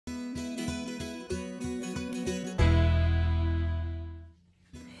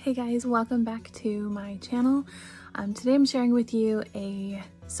Hey guys, welcome back to my channel. Today I'm sharing with you a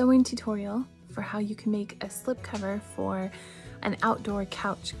sewing tutorial for how you can make a slipcover for an outdoor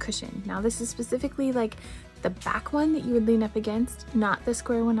couch cushion. Now this is specifically like the back one that you would lean up against, not the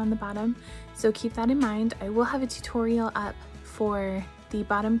square one on the bottom. So keep that in mind. I will have a tutorial up for the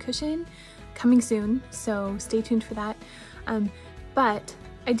bottom cushion coming soon, so stay tuned for that. But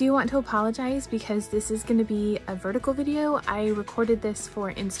I do want to apologize because this is going to be a vertical video. I recorded this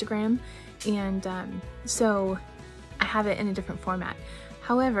for Instagram and so I have it in a different format.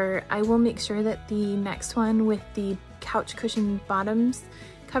 However, I will make sure that the next one with the couch cushion bottoms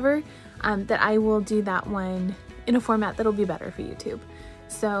cover, that I will do that one in a format that'll be better for YouTube.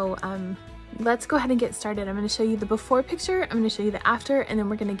 So let's go ahead and get started. I'm going to show you the before picture, I'm going to show you the after, and then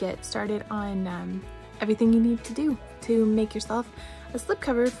we're going to get started on everything you need to do to make yourself a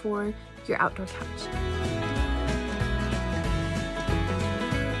slipcover for your outdoor couch.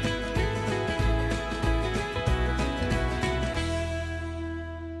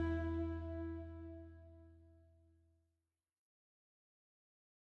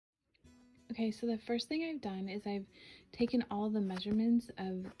 Okay, so the first thing I've done is I've taken all the measurements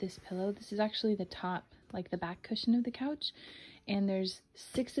of this pillow. This is actually the top, like the back cushion of the couch, and there's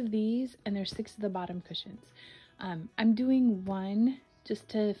 6 of these and there's 6 of the bottom cushions. I'm doing one just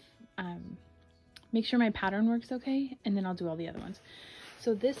to make sure my pattern works okay, and then I'll do all the other ones.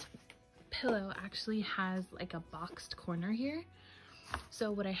 So this pillow actually has like a boxed corner here.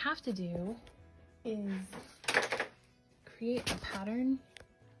 So what I have to do is create a pattern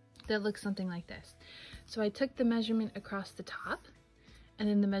that looks something like this. So I took the measurement across the top and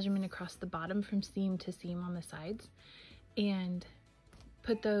then the measurement across the bottom from seam to seam on the sides, and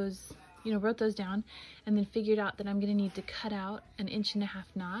put those, wrote those down, and then figured out that I'm gonna need to cut out an 1.5 inch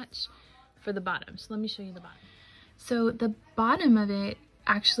notch for the bottom. So let me show you the bottom. So the bottom of it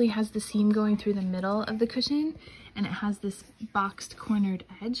actually has the seam going through the middle of the cushion, and it has this boxed cornered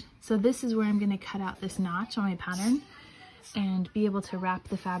edge. So this is where I'm gonna cut out this notch on my pattern and be able to wrap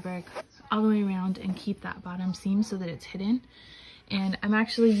the fabric all the way around and keep that bottom seam so that it's hidden. And I'm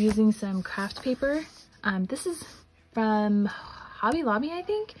actually using some craft paper. This is from Hobby Lobby, I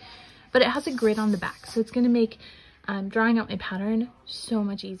think, but it has a grid on the back, so it's going to make drawing out my pattern so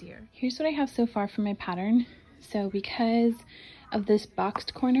much easier. Here's what I have so far for my pattern. So because of this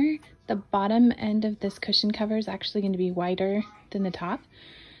boxed corner, the bottom end of this cushion cover is actually going to be wider than the top.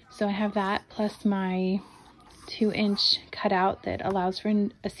 So I have that plus my 2-inch cutout that allows for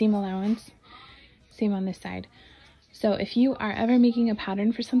a seam allowance. Same on this side. So if you are ever making a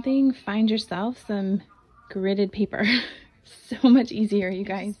pattern for something, find yourself some gridded paper. So much easier, you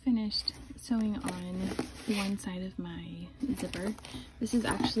guys. Finished sewing on one side of my zipper. This is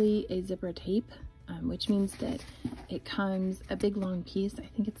actually a zipper tape, which means that it comes a big long piece. I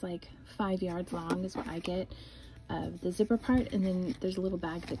think it's like 5 yards long is what I get of the zipper part, and then there's a little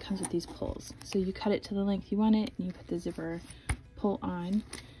bag that comes with these pulls. So you cut it to the length you want it, and you put the zipper pull on,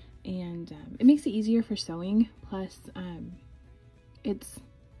 and it makes it easier for sewing. Plus,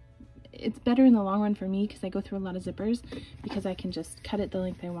 it's better in the long run for me because I go through a lot of zippers because I can just cut it the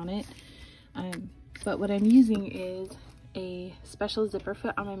length I want it. But what I'm using is a special zipper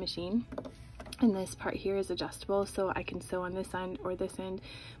foot on my machine, and this part here is adjustable, so I can sew on this end or this end,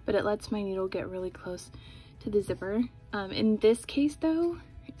 but it lets my needle get really close to the zipper. In this case though,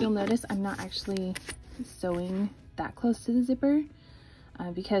 you'll notice I'm not actually sewing that close to the zipper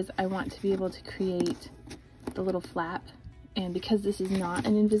because I want to be able to create the little flap, and because this is not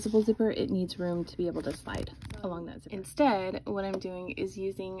an invisible zipper, it needs room to be able to slide along that zipper. Instead, what I'm doing is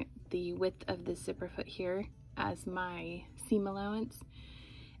using the width of the zipper foot here as my seam allowance,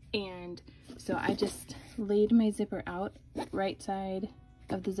 and so I just laid my zipper out right side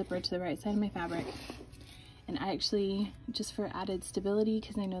of the zipper to the right side of my fabric. And I actually, just for added stability,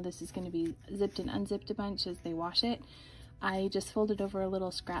 because I know this is going to be zipped and unzipped a bunch as they wash it, I just folded over a little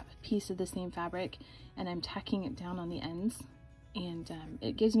scrap piece of the same fabric, and I'm tacking it down on the ends. And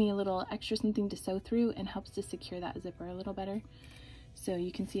it gives me a little extra something to sew through and helps to secure that zipper a little better. So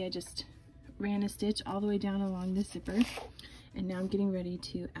you can see I just ran a stitch all the way down along this zipper, and now I'm getting ready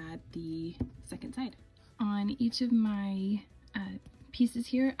to add the second side. On each of my pieces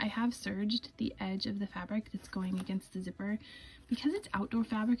here, I have serged the edge of the fabric that's going against the zipper. Because it's outdoor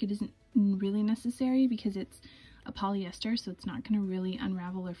fabric, it isn't really necessary because it's a polyester, so it's not going to really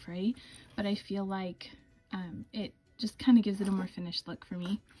unravel or fray, but I feel like it just kind of gives it a more finished look for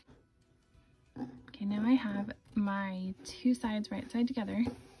me. Okay, now I have my 2 sides right side together,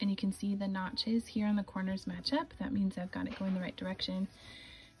 and you can see the notches here on the corners match up. That means I've got it going the right direction.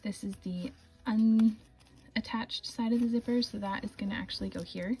 This is the attached side of the zipper, so that is going to actually go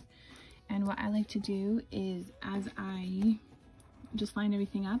here. And what I like to do is, as I just line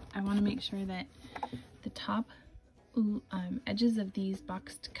everything up, I want to make sure that the top edges of these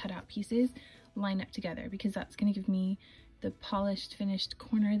boxed cutout pieces line up together, because that's going to give me the polished finished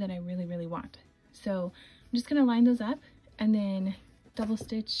corner that I really want. So I'm just going to line those up and then double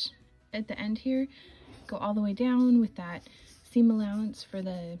stitch at the end here, go all the way down with that seam allowance for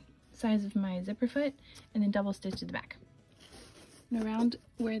the size of my zipper foot, and then double stitch at the back. And around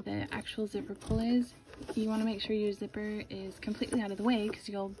where the actual zipper pull is, you want to make sure your zipper is completely out of the way because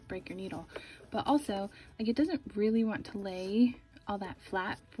you'll break your needle. But also, like, it doesn't really want to lay all that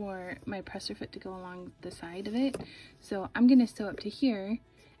flat for my presser foot to go along the side of it. So I'm going to sew up to here,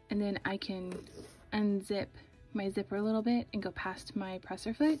 and then I can unzip my zipper a little bit and go past my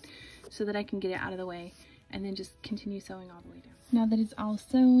presser foot so that I can get it out of the way, and then just continue sewing all the way down. Now that it's all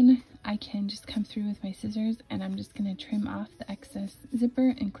sewn, I can just come through with my scissors, and I'm just going to trim off the excess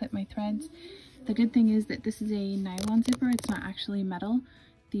zipper and clip my threads. The good thing is that this is a nylon zipper, it's not actually metal.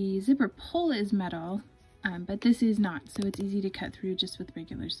 The zipper pull is metal, but this is not, so it's easy to cut through just with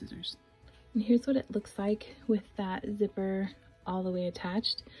regular scissors. And here's what it looks like with that zipper all the way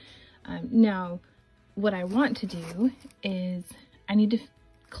attached. Now, what I want to do is I need to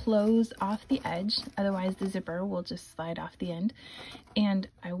close off the edge, otherwise the zipper will just slide off the end, and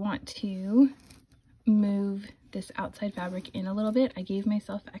I want to move this outside fabric in a little bit. I gave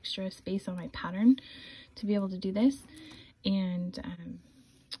myself extra space on my pattern to be able to do this, and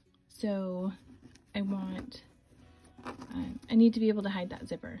so I need to be able to hide that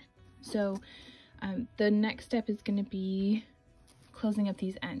zipper. So the next step is going to be closing up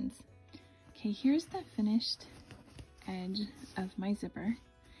these ends. Okay, here's the finished edge of my zipper,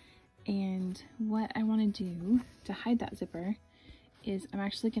 and what I want to do to hide that zipper is I'm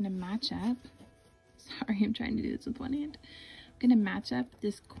actually going to match up, sorry I'm trying to do this with one hand, I'm going to match up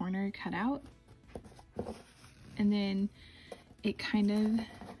this corner cutout, and then it kind of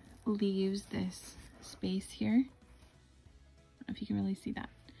leaves this space here. I don't know if you can really see that.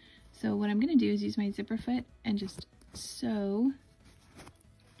 So what I'm going to do is use my zipper foot and just sew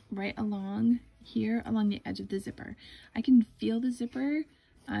right along here, along the edge of the zipper. I can feel the zipper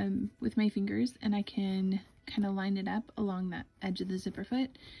with my fingers, and I can kind of line it up along that edge of the zipper foot,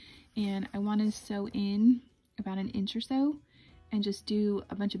 and I want to sew in about 1 inch or so and just do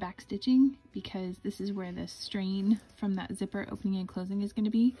a bunch of back stitching, because this is where the strain from that zipper opening and closing is going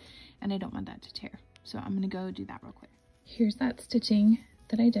to be, and I don't want that to tear. So I'm going to go do that real quick. Here's that stitching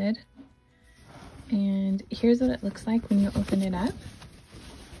that I did, and here's what it looks like when you open it up.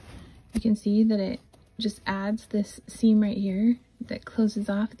 You can see that it just adds this seam right here that closes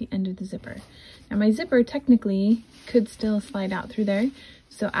off the end of the zipper. Now my zipper technically could still slide out through there,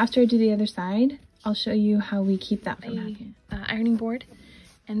 so after I do the other side, I'll show you how we keep that from happening. Ironing board,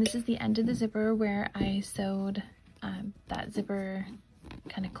 and this is the end of the zipper where I sewed that zipper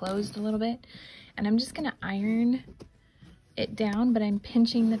kind of closed a little bit, and I'm just gonna iron it down, but I'm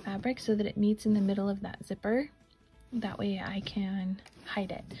pinching the fabric so that it meets in the middle of that zipper. That way I can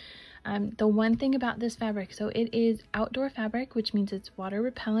hide it. The one thing about this fabric, so it is outdoor fabric, which means it's water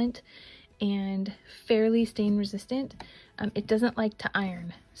repellent and fairly stain resistant. It doesn't like to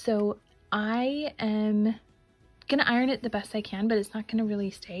iron. So I am gonna iron it the best I can, but it's not gonna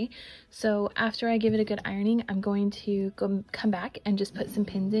really stay. So after I give it a good ironing, I'm going to come back and just put some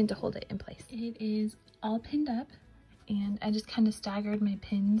pins in to hold it in place. It is all pinned up, and I just kind of staggered my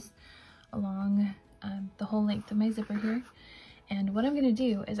pins along the whole length of my zipper here. And what I'm going to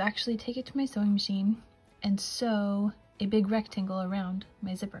do is actually take it to my sewing machine and sew a big rectangle around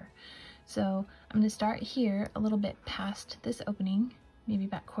my zipper. So I'm going to start here a little bit past this opening, maybe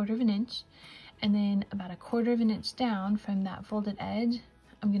about 1/4 inch, and then about 1/4 inch down from that folded edge,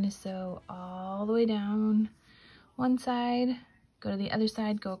 I'm going to sew all the way down one side, go to the other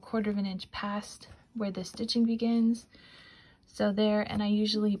side, go 1/4 inch past where the stitching begins. So there, and I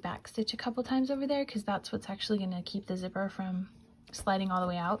usually back stitch a couple times over there because that's what's actually going to keep the zipper from sliding all the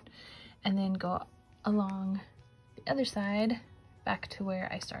way out, and then go along the other side back to where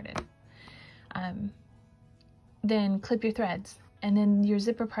I started. Then clip your threads, and then your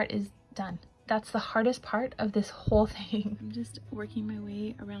zipper part is done. That's the hardest part of this whole thing. I'm just working my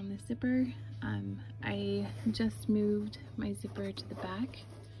way around the zipper. I just moved my zipper to the back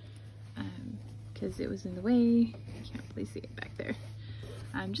because it was in the way. You can't really see it back there.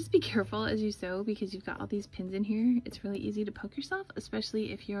 Just be careful as you sew because you've got all these pins in here. It's really easy to poke yourself,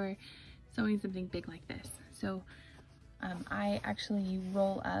 especially if you're sewing something big like this. So I actually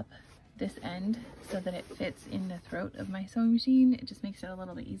roll up this end so that it fits in the throat of my sewing machine. It just makes it a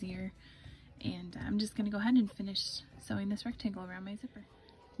little bit easier, And I'm just going to go ahead and finish sewing this rectangle around my zipper.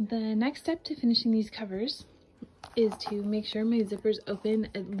 The next step to finishing these covers is to make sure my zipper's open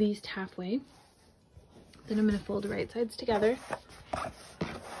at least halfway. Then I'm going to fold the right sides together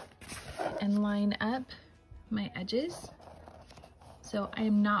and line up my edges. So I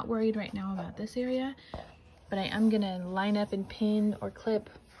am not worried right now about this area, but I am going to line up and pin or clip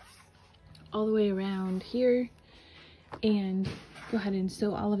all the way around here and go ahead and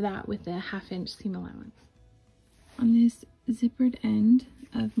sew all of that with a 1/2 inch seam allowance. On this zippered end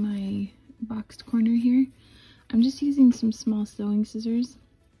of my boxed corner here, I'm just using some small sewing scissors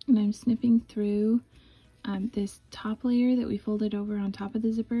and I'm snipping through this top layer that we folded over on top of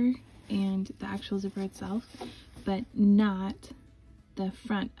the zipper and the actual zipper itself, but not the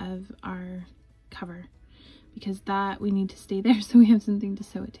front of our cover, because that we need to stay there so we have something to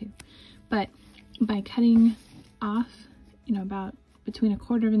sew it to. But by cutting off, you know, about between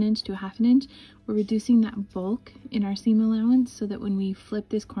 1/4 inch to 1/2 inch, we're reducing that bulk in our seam allowance so that when we flip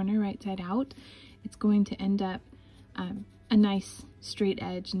this corner right side out, it's going to end up a nice straight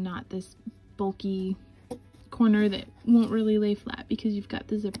edge, not this bulky corner that won't really lay flat because you've got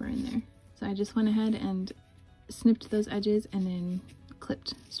the zipper in there. So I just went ahead and snipped those edges and then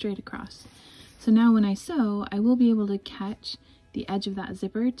clipped straight across. So now when I sew, I will be able to catch the edge of that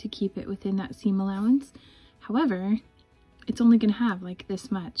zipper to keep it within that seam allowance. However, it's only going to have like this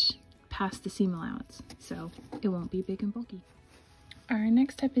much past the seam allowance, so it won't be big and bulky. Our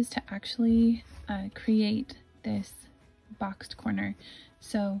next step is to actually create this boxed corner.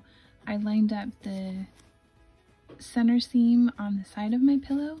 So I lined up the center seam on the side of my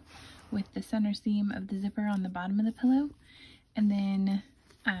pillow with the center seam of the zipper on the bottom of the pillow, and then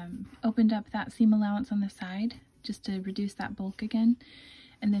opened up that seam allowance on the side just to reduce that bulk again,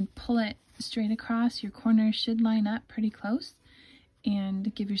 and then pull it straight across. Your corner should line up pretty close,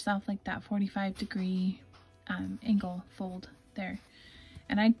 and give yourself like that 45-degree angle fold there.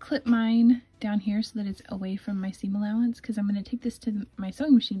 And I clip mine down here so that it's away from my seam allowance, because I'm going to take this to my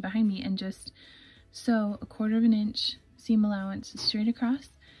sewing machine behind me and just sew 1/4 inch seam allowance straight across.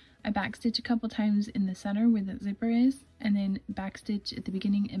 I backstitch a couple times in the center where the zipper is, and then backstitch at the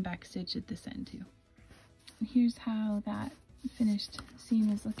beginning and backstitch at this end too. And here's how that finished seam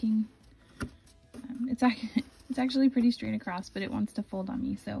is looking. It's actually pretty straight across, but it wants to fold on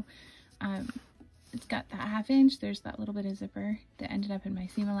me, so it's got that 1/2 inch. There's that little bit of zipper that ended up in my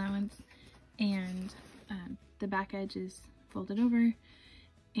seam allowance, and the back edge is folded over.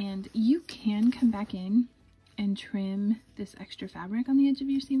 And you can come back in and trim this extra fabric on the edge of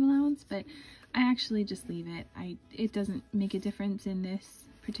your seam allowance, but I actually just leave it. It doesn't make a difference in this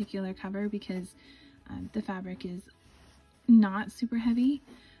particular cover because the fabric is not super heavy,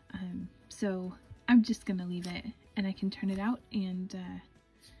 so I'm just gonna leave it, and I can turn it out and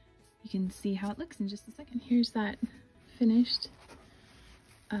you can see how it looks in just a second. Here's that finished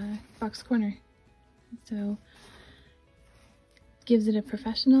box corner. So gives it a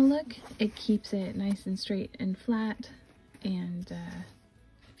professional look. It keeps it nice and straight and flat, and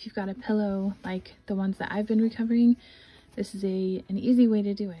if you've got a pillow like the ones that I've been recovering, this is an easy way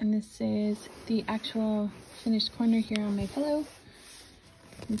to do it. And this is the actual finished corner here on my pillow.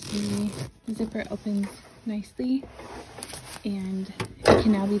 You can see the zipper opens nicely, and it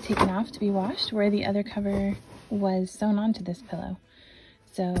can now be taken off to be washed where the other cover was sewn onto this pillow.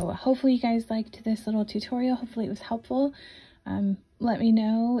 So hopefully you guys liked this little tutorial. Hopefully it was helpful. Let me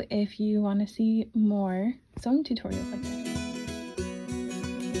know if you want to see more sewing tutorials like this.